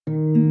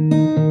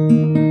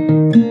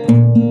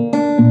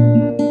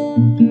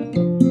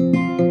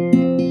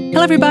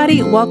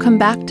everybody, welcome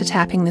back to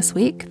Tapping This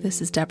Week.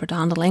 This is Deborah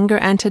Dondelinger,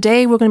 and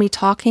today we're going to be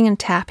talking and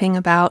tapping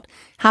about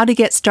how to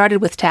get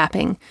started with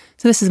tapping.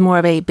 So this is more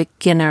of a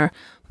beginner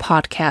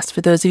podcast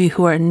for those of you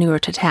who are newer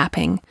to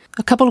tapping.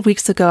 A couple of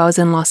weeks ago, I was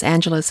in Los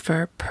Angeles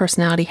for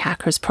Personality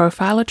Hackers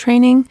Profiler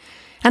training,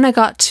 and I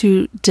got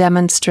to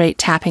demonstrate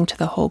tapping to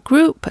the whole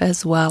group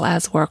as well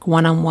as work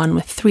one-on-one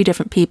with 3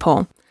 different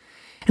people.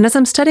 And as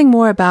I'm studying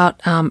more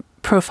about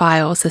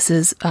profiles, this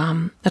is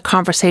a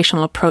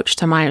conversational approach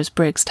to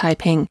Myers-Briggs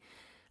typing,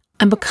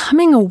 I'm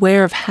becoming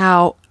aware of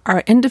how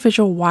our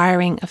individual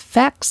wiring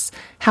affects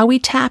how we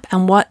tap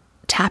and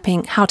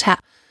how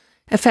tap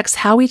affects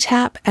how we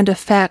tap and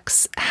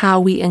affects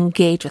how we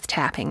engage with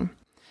tapping.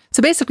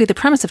 So basically, the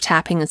premise of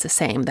tapping is the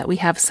same, that we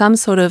have some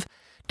sort of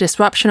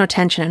disruption or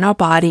tension in our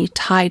body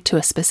tied to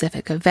a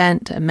specific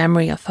event, a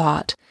memory, a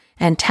thought.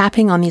 And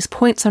tapping on these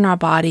points on our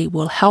body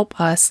will help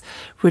us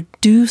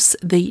reduce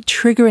the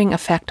triggering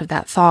effect of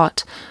that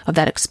thought, of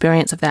that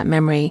experience, of that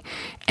memory.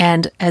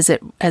 And as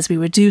we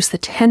reduce the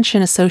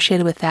tension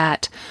associated with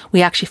that,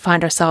 we actually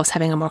find ourselves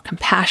having a more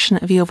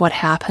compassionate view of what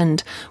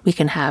happened. We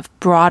can have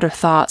broader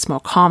thoughts, more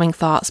calming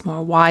thoughts,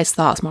 more wise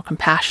thoughts, more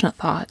compassionate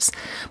thoughts.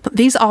 But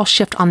these all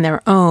shift on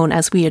their own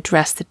as we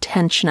address the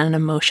tension and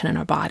emotion in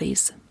our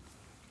bodies.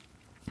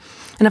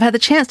 And I've had the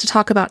chance to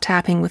talk about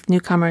tapping with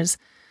newcomers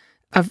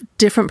of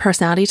different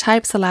personality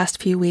types the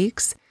last few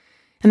weeks.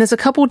 And there's a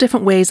couple of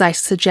different ways I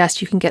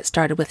suggest you can get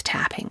started with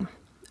tapping.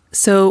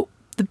 So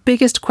the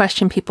biggest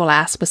question people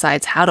ask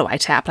besides how do I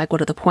tap, like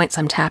what are the points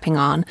I'm tapping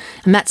on?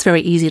 And that's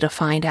very easy to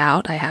find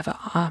out. I have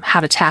how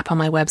to tap on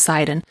my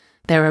website, and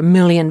there are a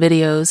million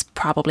videos,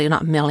 probably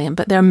not a million,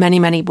 but there are many,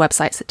 many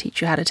websites that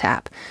teach you how to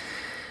tap.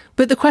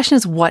 But the question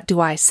is, what do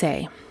I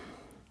say?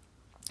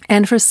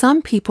 And for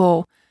some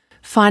people,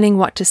 finding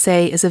what to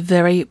say is a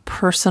very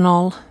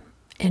personal,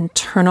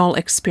 internal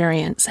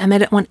experience, and they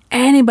don't want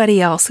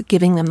anybody else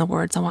giving them the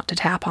words I want to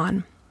tap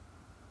on.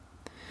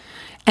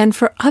 And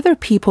for other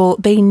people,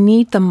 they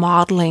need the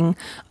modeling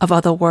of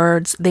other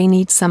words. They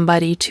need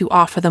somebody to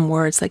offer them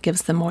words that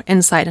gives them more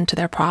insight into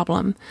their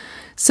problem.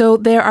 So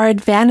there are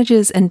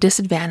advantages and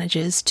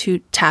disadvantages to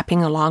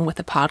tapping along with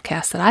the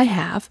podcast that I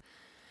have,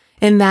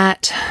 in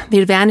that the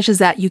advantage is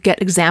that you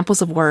get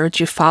examples of words,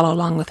 you follow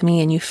along with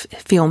me, and you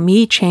feel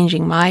me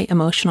changing my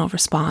emotional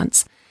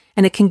response.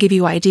 And it can give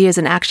you ideas,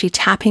 and actually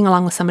tapping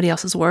along with somebody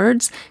else's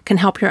words can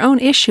help your own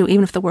issue,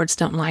 even if the words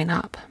don't line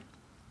up.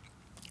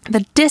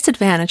 The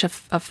disadvantage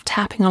of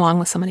tapping along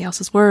with somebody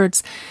else's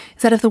words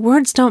is that if the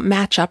words don't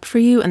match up for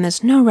you and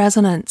there's no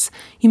resonance,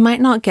 you might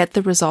not get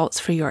the results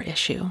for your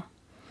issue.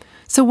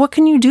 So what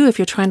can you do if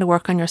you're trying to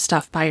work on your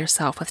stuff by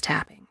yourself with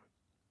tapping?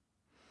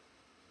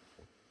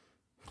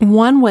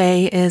 One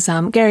way is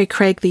Gary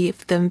Craig, the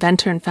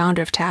inventor and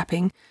founder of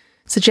tapping,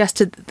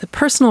 suggested the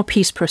personal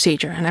peace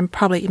procedure, and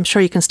I'm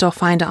sure you can still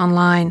find it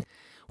online,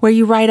 where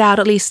you write out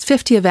at least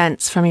 50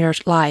 events from your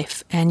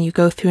life, and you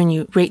go through and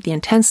you rate the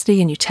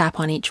intensity and you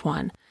tap on each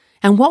one.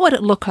 And what would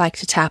it look like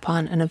to tap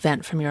on an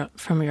event from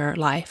your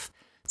life?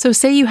 So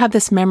say you have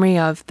this memory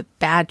of the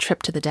bad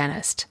trip to the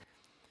dentist.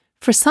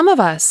 For some of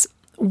us,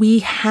 we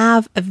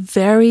have a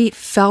very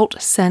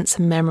felt sense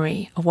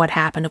memory of what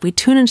happened. If we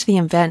tune into the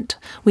event,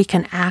 we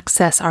can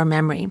access our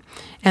memory.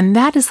 And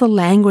that is the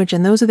language,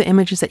 and those are the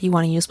images that you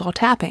want to use while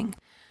tapping.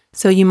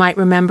 So you might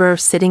remember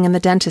sitting in the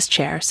dentist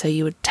chair. So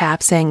you would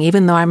tap saying,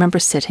 even though I remember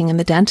sitting in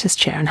the dentist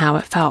chair and how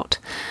it felt,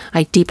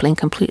 I deeply and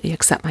completely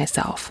accept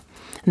myself.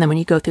 And then when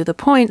you go through the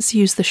points,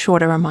 use the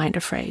shorter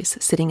reminder phrase,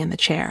 sitting in the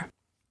chair.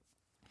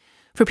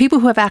 For people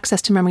who have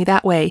access to memory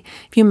that way,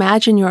 if you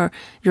imagine your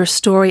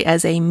story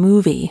as a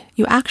movie,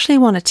 you actually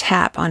want to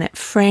tap on it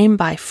frame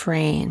by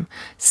frame,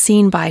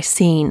 scene by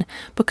scene,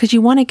 because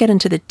you want to get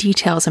into the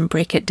details and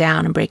break it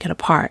down and break it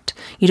apart.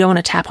 You don't want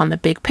to tap on the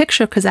big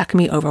picture because that can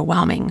be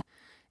overwhelming.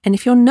 And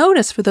if you'll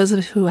notice, for those of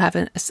us who have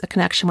a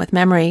connection with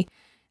memory,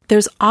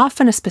 there's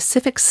often a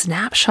specific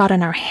snapshot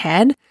in our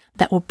head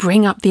that will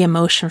bring up the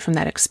emotion from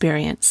that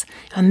experience.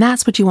 And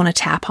that's what you want to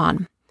tap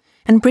on.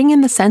 And bring in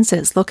the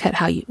senses. Look at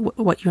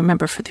what you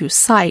remember through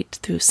sight,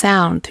 through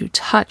sound, through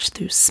touch,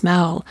 through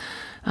smell.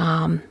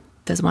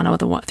 There's one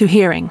other one, through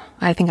hearing.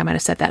 I think I might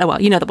have said that. Oh,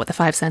 well, you know what the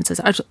 5 senses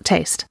are.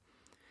 Taste.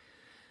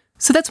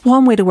 So that's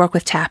one way to work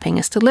with tapping,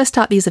 is to list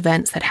out these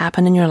events that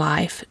happened in your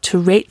life, to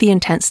rate the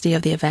intensity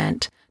of the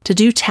event, to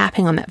do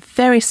tapping on that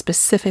very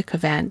specific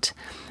event.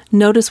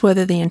 Notice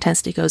whether the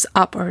intensity goes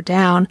up or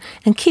down,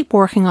 and keep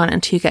working on it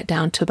until you get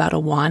down to about a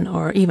 1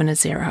 or even a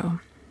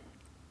 0.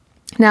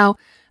 Now,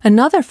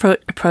 another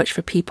approach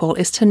for people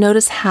is to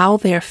notice how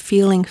they're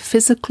feeling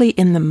physically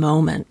in the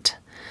moment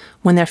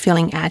when they're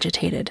feeling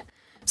agitated.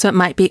 So it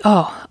might be,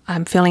 oh,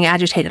 I'm feeling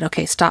agitated.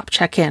 Okay, stop,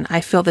 check in.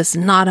 I feel this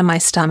knot in my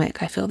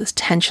stomach. I feel this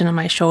tension in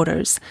my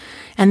shoulders.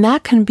 And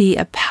that can be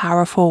a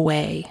powerful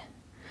way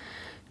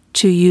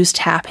to use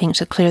tapping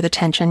to clear the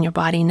tension in your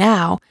body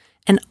now.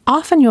 And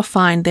often you'll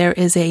find there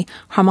is a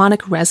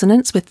harmonic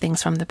resonance with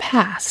things from the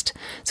past.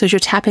 So as you're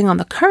tapping on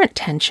the current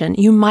tension,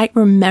 you might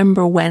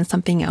remember when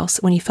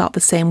you felt the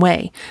same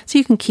way. So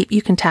you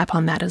can tap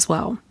on that as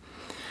well.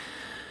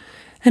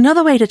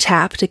 Another way to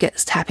tap, to get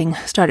tapping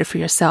started for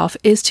yourself,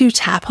 is to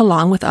tap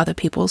along with other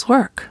people's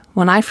work.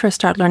 When I first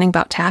started learning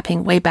about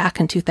tapping way back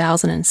in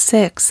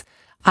 2006,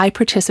 I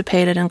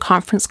participated in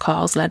conference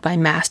calls led by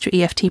master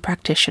EFT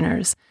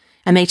practitioners,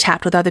 and they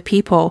tapped with other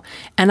people,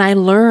 and I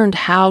learned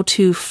how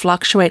to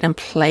fluctuate and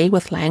play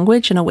with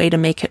language in a way to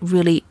make it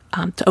really,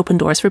 to open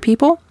doors for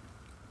people.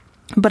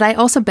 But I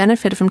also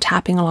benefited from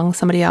tapping along with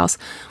somebody else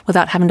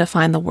without having to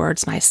find the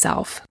words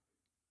myself.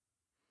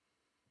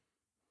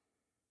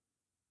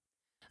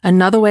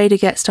 Another way to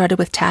get started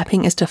with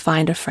tapping is to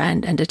find a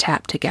friend and to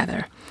tap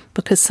together,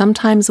 because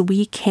sometimes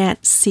we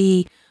can't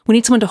see. We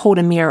need someone to hold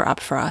a mirror up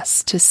for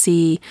us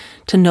to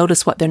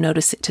notice what they're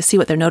noticing, to see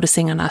what they're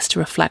noticing in us, to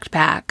reflect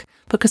back,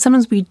 because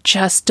sometimes we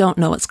just don't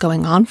know what's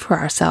going on for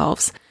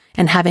ourselves,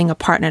 and having a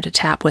partner to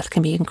tap with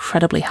can be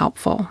incredibly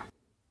helpful.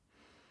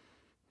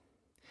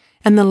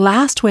 And the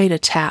last way to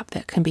tap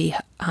that can be,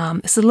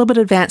 it's a little bit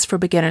advanced for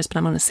beginners, but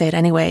I'm going to say it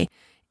anyway,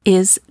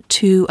 is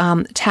to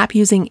tap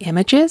using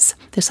images.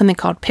 There's something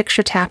called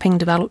picture tapping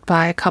developed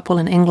by a couple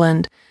in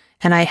England,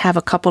 and I have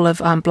a couple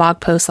of blog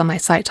posts on my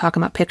site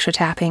talking about picture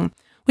tapping,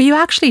 where you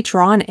actually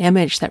draw an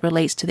image that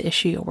relates to the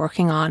issue you're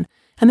working on,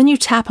 and then you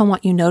tap on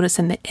what you notice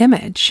in the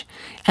image,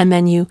 and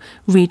then you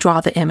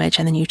redraw the image,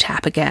 and then you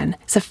tap again.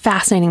 It's a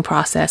fascinating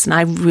process, and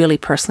I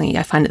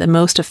find it the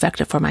most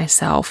effective for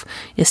myself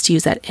is to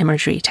use that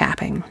imagery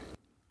tapping.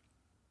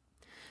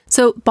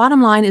 So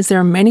bottom line is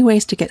there are many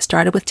ways to get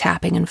started with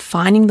tapping and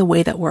finding the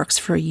way that works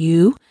for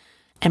you.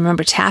 And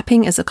remember,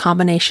 tapping is a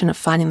combination of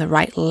finding the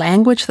right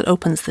language that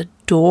opens the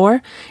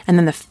door and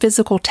then the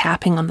physical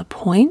tapping on the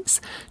points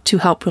to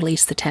help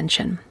release the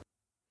tension.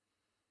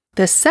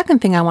 The second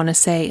thing I want to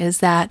say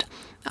is that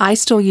I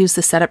still use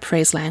the setup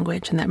phrase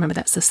language, and remember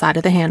that's the side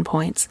of the hand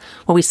points,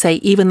 where we say,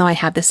 even though I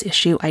have this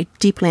issue, I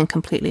deeply and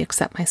completely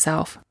accept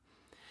myself.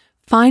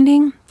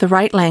 Finding the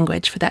right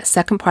language for that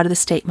second part of the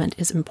statement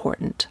is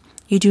important.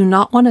 You do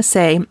not want to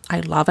say,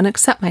 I love and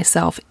accept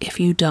myself, if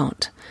you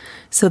don't.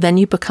 So then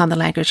the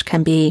language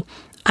can be,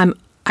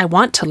 I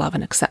want to love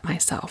and accept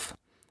myself.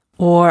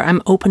 Or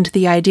I'm open to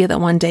the idea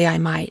that one day I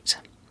might.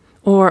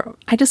 Or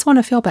I just want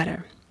to feel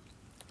better.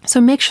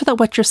 So make sure that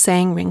what you're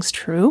saying rings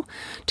true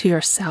to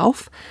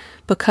yourself,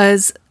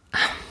 because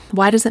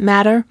why does it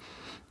matter?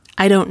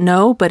 I don't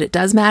know, but it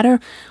does matter.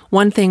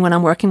 One thing when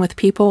I'm working with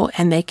people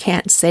and they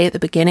can't say at the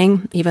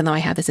beginning, even though I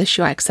have this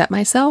issue, I accept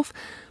myself,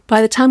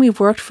 by the time we've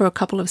worked for a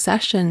couple of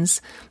sessions,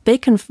 they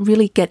can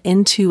really get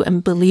into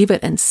and believe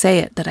it and say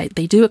it that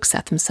they do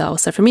accept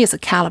themselves. So for me, it's a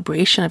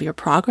calibration of your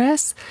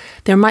progress.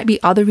 There might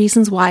be other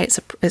reasons why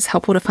it's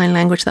helpful to find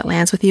language that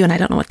lands with you, and I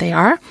don't know what they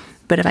are,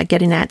 but if I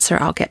get an answer,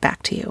 I'll get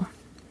back to you.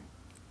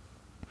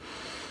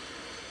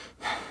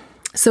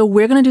 So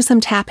we're going to do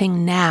some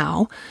tapping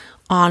now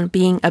on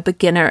being a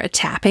beginner at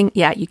tapping.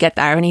 Yeah, you get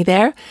the irony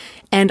there.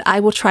 And I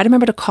will try to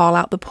remember to call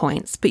out the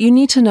points, but you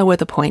need to know where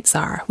the points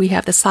are. We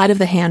have the side of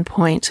the hand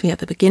point, we have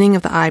the beginning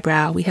of the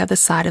eyebrow, we have the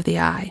side of the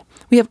eye,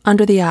 we have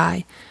under the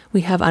eye,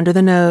 we have under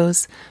the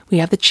nose, we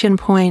have the chin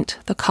point,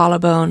 the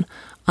collarbone,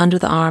 under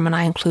the arm, and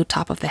I include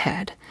top of the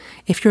head.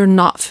 If you're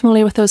not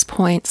familiar with those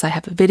points, I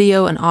have a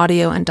video and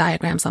audio and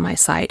diagrams on my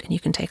site, and you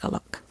can take a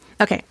look.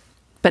 Okay,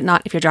 but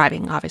not if you're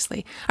driving,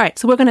 obviously. All right,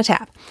 so we're going to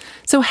tap.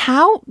 So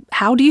how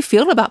do you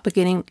feel about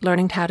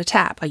learning how to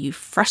tap? Are you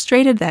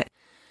frustrated that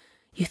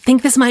you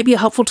think this might be a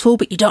helpful tool,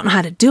 but you don't know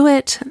how to do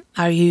it?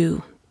 Are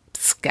you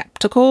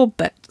skeptical,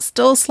 but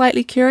still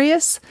slightly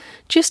curious?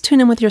 Just tune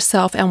in with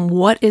yourself and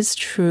what is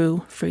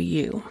true for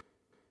you.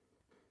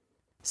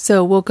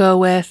 So we'll go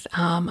with,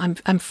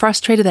 I'm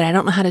frustrated that I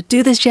don't know how to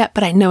do this yet,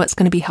 but I know it's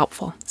going to be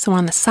helpful. So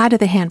on the side of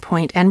the hand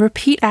point, and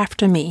repeat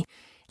after me.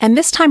 And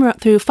this time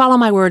through, follow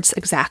my words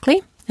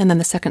exactly. And then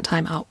the second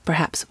time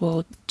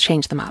we'll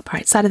change them up. All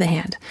right, side of the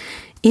hand.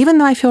 Even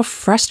though I feel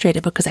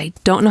frustrated because I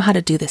don't know how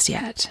to do this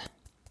yet,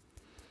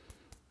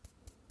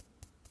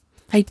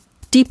 I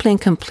deeply and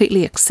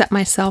completely accept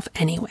myself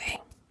anyway.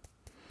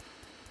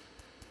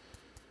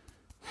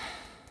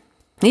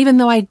 Even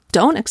though I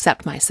don't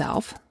accept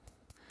myself,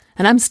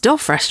 and I'm still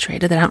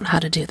frustrated that I don't know how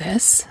to do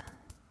this,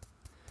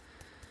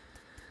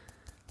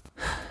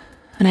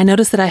 and I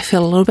notice that I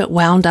feel a little bit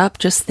wound up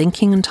just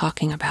thinking and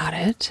talking about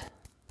it,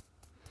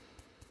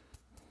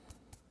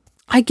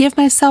 I give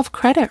myself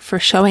credit for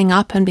showing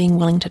up and being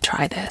willing to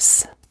try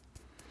this.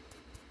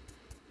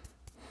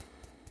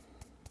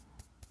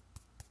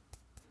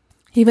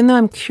 Even though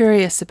I'm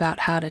curious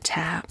about how to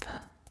tap,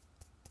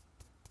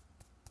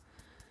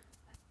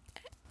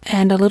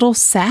 and a little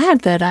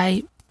sad that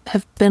I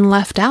have been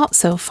left out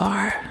so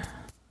far,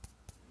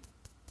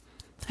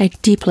 I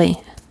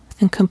deeply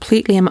and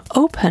completely am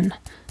open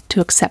to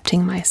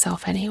accepting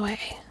myself anyway.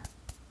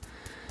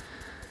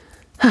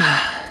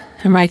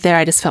 And right there,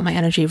 I just felt my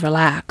energy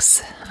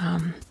relax.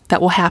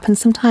 That will happen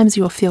sometimes.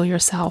 You will feel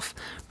yourself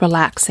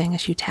relaxing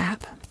as you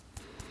tap.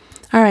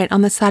 All right,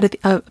 on the side of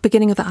the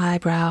beginning of the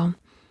eyebrow,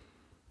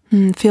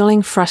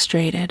 feeling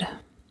frustrated.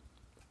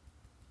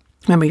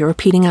 Remember, you're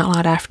repeating out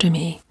loud after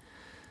me.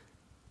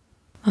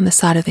 On the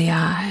side of the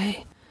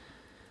eye,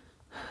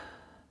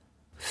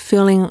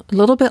 feeling a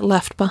little bit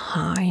left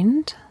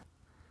behind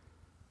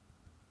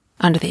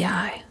under the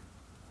eye,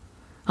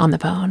 on the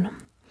bone.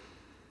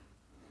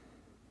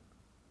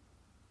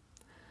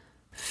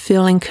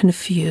 Feeling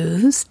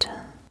confused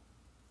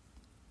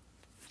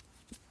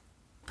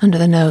under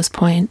the nose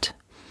point.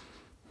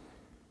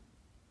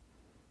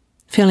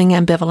 Feeling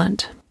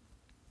ambivalent.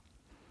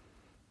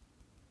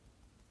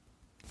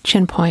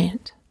 Chin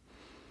point.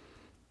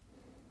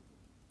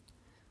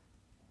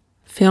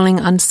 Feeling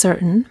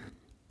uncertain.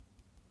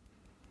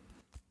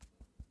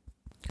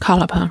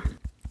 Collarbone.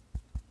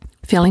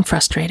 Feeling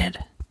frustrated.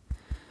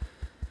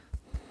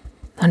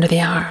 Under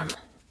the arm.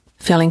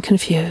 Feeling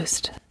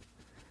confused.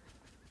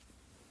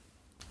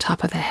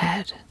 Top of the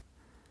head.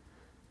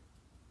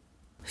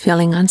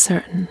 Feeling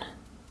uncertain.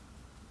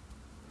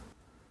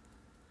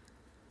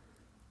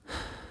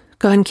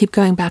 Go ahead and keep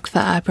going back to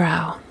the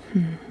eyebrow.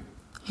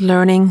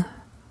 Learning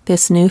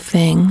this new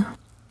thing.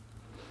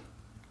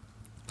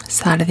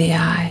 Side of the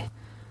eye.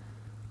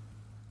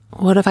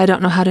 What if I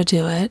don't know how to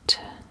do it?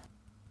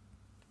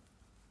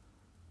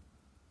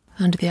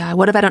 Under the eye.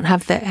 What if I don't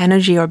have the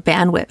energy or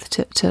bandwidth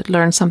to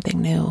learn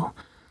something new?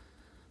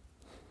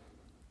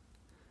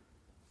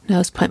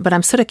 Nose point, but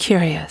I'm sort of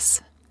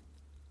curious.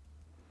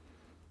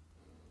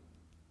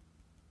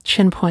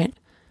 Chin point.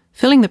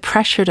 Feeling the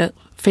pressure to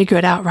figure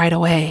it out right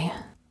away.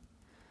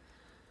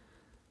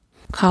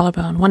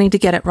 Collarbone, wanting to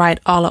get it right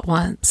all at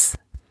once.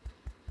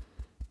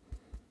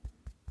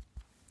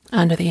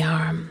 Under the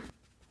arm,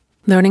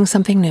 learning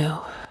something new.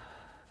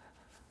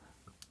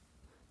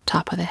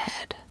 Top of the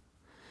head.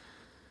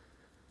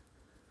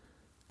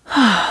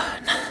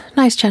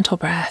 Nice gentle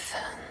breath.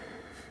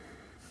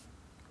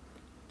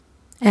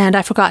 And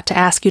I forgot to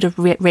ask you to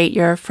rate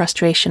your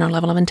frustration or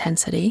level of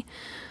intensity.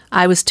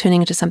 I was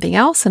tuning into something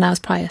else and I was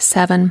probably a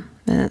 7.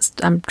 And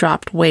I'm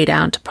dropped way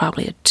down to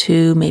probably a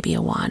 2, maybe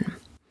a 1.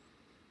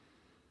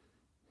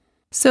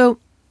 So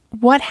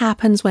what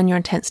happens when your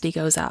intensity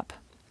goes up?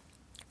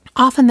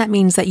 Often that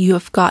means that you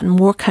have gotten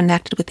more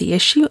connected with the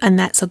issue, and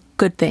that's a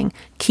good thing.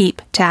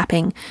 Keep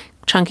tapping,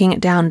 chunking it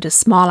down into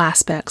small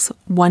aspects,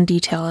 one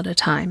detail at a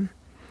time.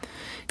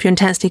 If your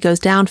intensity goes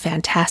down,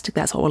 fantastic,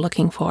 that's what we're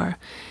looking for.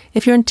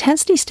 If your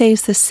intensity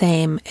stays the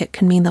same, it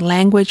can mean the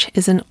language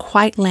isn't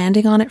quite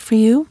landing on it for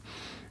you,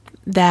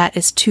 that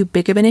it's too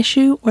big of an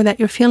issue, or that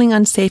you're feeling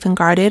unsafe and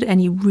guarded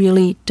and you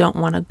really don't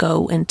want to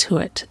go into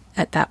it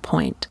at that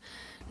point.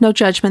 No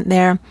judgment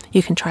there.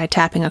 You can try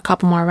tapping a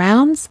couple more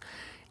rounds,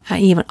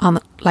 even on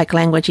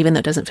language, even though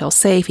it doesn't feel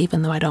safe,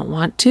 even though I don't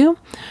want to,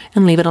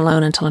 and leave it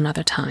alone until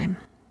another time.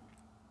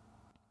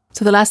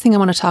 So the last thing I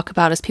want to talk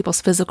about is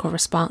people's physical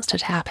response to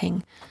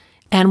tapping.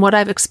 And what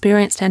I've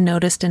experienced and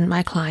noticed in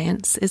my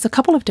clients is a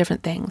couple of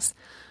different things.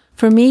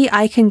 For me,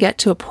 I can get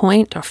to a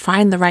point or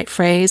find the right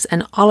phrase,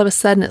 and all of a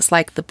sudden it's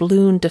like the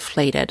balloon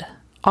deflated.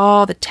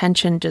 All the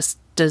tension just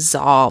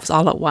dissolves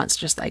all at once,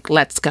 just like,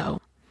 let's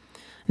go.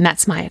 And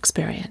that's my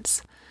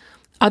experience.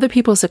 Other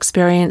people's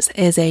experience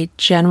is a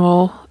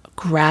general,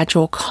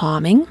 gradual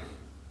calming,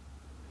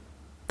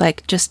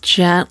 like just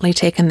gently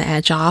taking the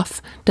edge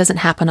off. Doesn't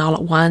happen all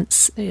at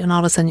once. And all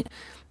of a sudden, it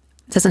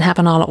doesn't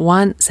happen all at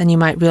once. And you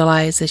might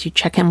realize as you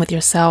check in with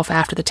yourself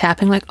after the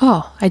tapping, like,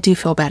 oh, I do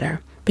feel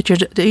better. But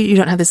you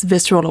don't have this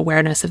visceral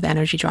awareness of the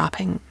energy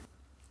dropping.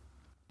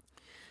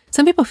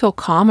 Some people feel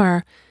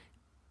calmer,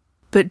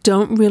 but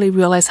don't really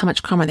realize how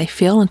much calmer they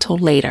feel until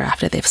later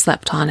after they've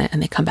slept on it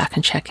and they come back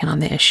and check in on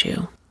the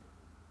issue.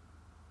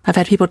 I've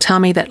had people tell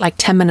me that like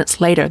 10 minutes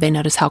later, they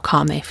notice how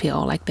calm they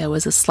feel, like there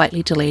was a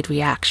slightly delayed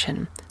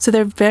reaction. So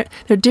there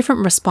are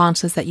different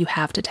responses that you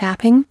have to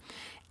tapping,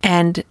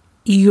 and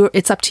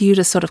it's up to you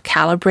to sort of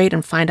calibrate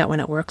and find out when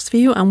it works for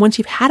you. And once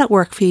you've had it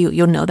work for you,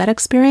 you'll know that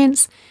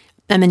experience,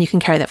 and then you can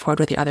carry that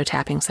forward with your other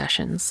tapping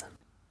sessions.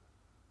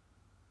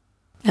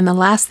 And the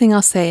last thing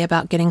I'll say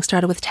about getting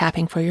started with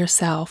tapping for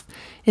yourself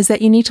is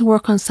that you need to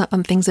work on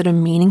things that are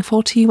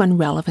meaningful to you and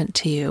relevant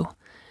to you.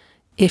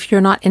 If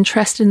you're not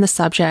interested in the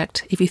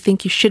subject, if you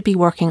think you should be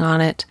working on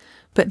it,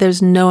 but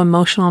there's no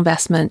emotional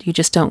investment, you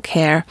just don't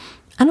care,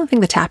 I don't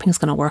think the tapping is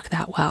going to work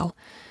that well.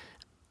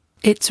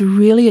 It's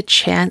really a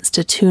chance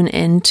to tune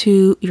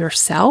into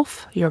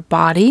yourself, your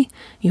body,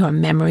 your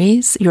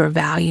memories, your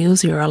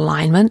values, your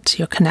alignment,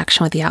 your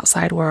connection with the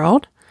outside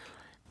world.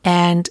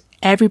 And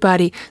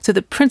everybody, so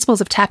the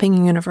principles of tapping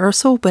are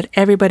universal, but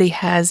everybody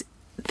has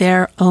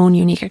their own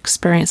unique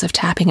experience of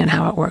tapping and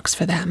how it works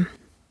for them.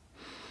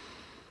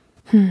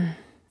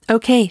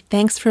 Okay,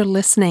 thanks for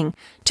listening.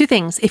 2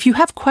 things. If you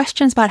have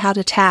questions about how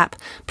to tap,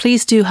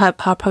 please do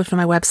hop over to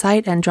my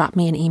website and drop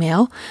me an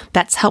email.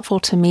 That's helpful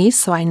to me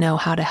so I know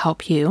how to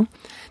help you.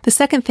 The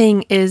second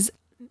thing is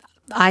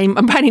I'm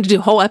planning to do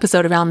a whole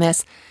episode around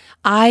this.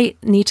 I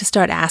need to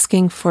start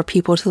asking for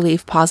people to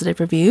leave positive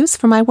reviews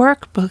for my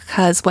work,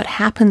 because what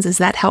happens is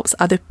that helps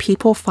other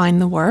people find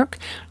the work.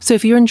 So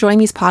if you're enjoying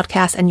these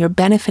podcasts and you're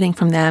benefiting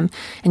from them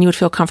and you would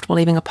feel comfortable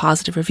leaving a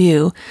positive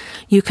review,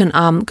 you can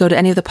go to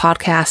any of the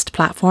podcast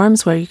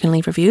platforms where you can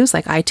leave reviews,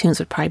 like iTunes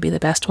would probably be the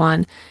best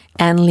one,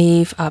 and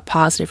leave a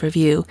positive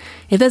review.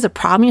 If there's a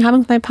problem you're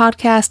having with my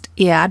podcast,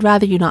 I'd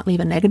rather you not leave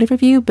a negative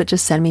review, but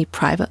just send me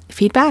private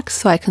feedback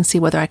so I can see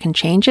whether I can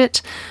change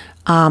it.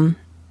 And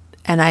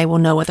I will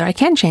know whether I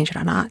can change it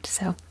or not.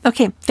 So,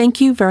 okay,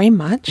 thank you very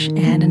much.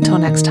 And until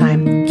next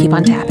time, keep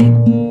on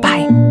tapping.